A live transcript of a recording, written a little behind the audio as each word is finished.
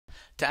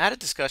To add a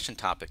discussion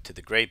topic to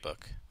the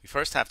gradebook, we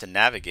first have to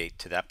navigate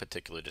to that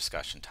particular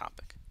discussion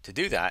topic. To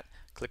do that,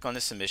 click on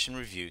the Submission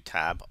Review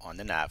tab on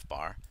the nav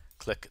bar,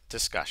 click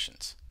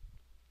Discussions.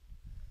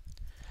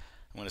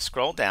 I'm going to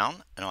scroll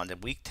down, and on the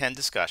Week 10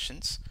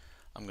 discussions,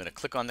 I'm going to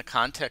click on the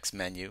context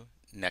menu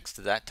next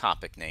to that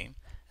topic name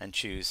and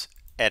choose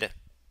Edit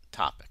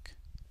Topic.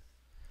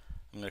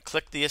 I'm going to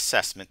click the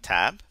Assessment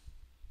tab,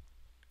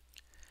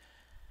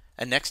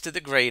 and next to the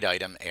grade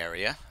item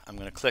area, I'm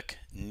going to click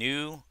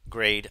New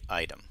Grade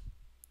Item.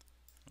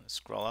 I'm going to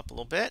scroll up a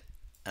little bit,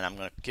 and I'm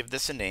going to give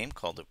this a name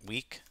called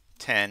Week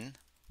 10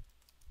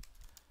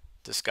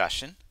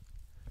 Discussion.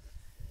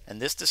 And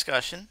this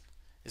discussion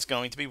is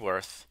going to be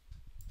worth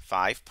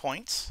 5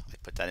 points. I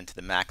put that into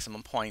the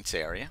maximum points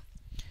area,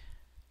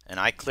 and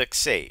I click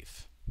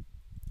Save.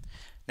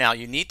 Now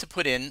you need to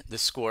put in the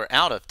score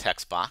out of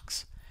text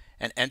box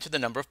and enter the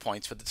number of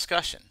points for the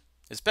discussion.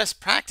 It's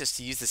best practice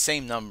to use the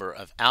same number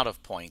of out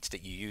of points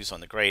that you use on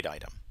the grade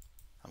item.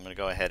 I'm going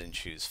to go ahead and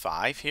choose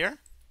 5 here,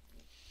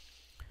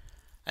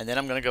 and then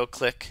I'm going to go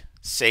click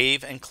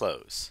Save and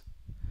Close.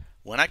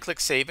 When I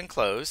click Save and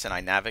Close and I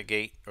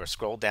navigate or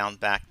scroll down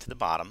back to the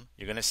bottom,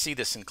 you're going to see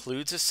this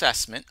Includes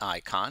Assessment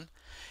icon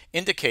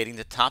indicating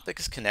the topic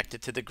is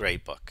connected to the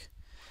gradebook.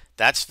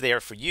 That's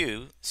there for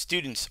you.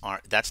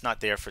 That's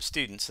not there for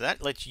students, so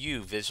that lets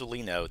you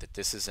visually know that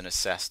this is an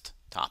assessed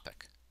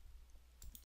topic.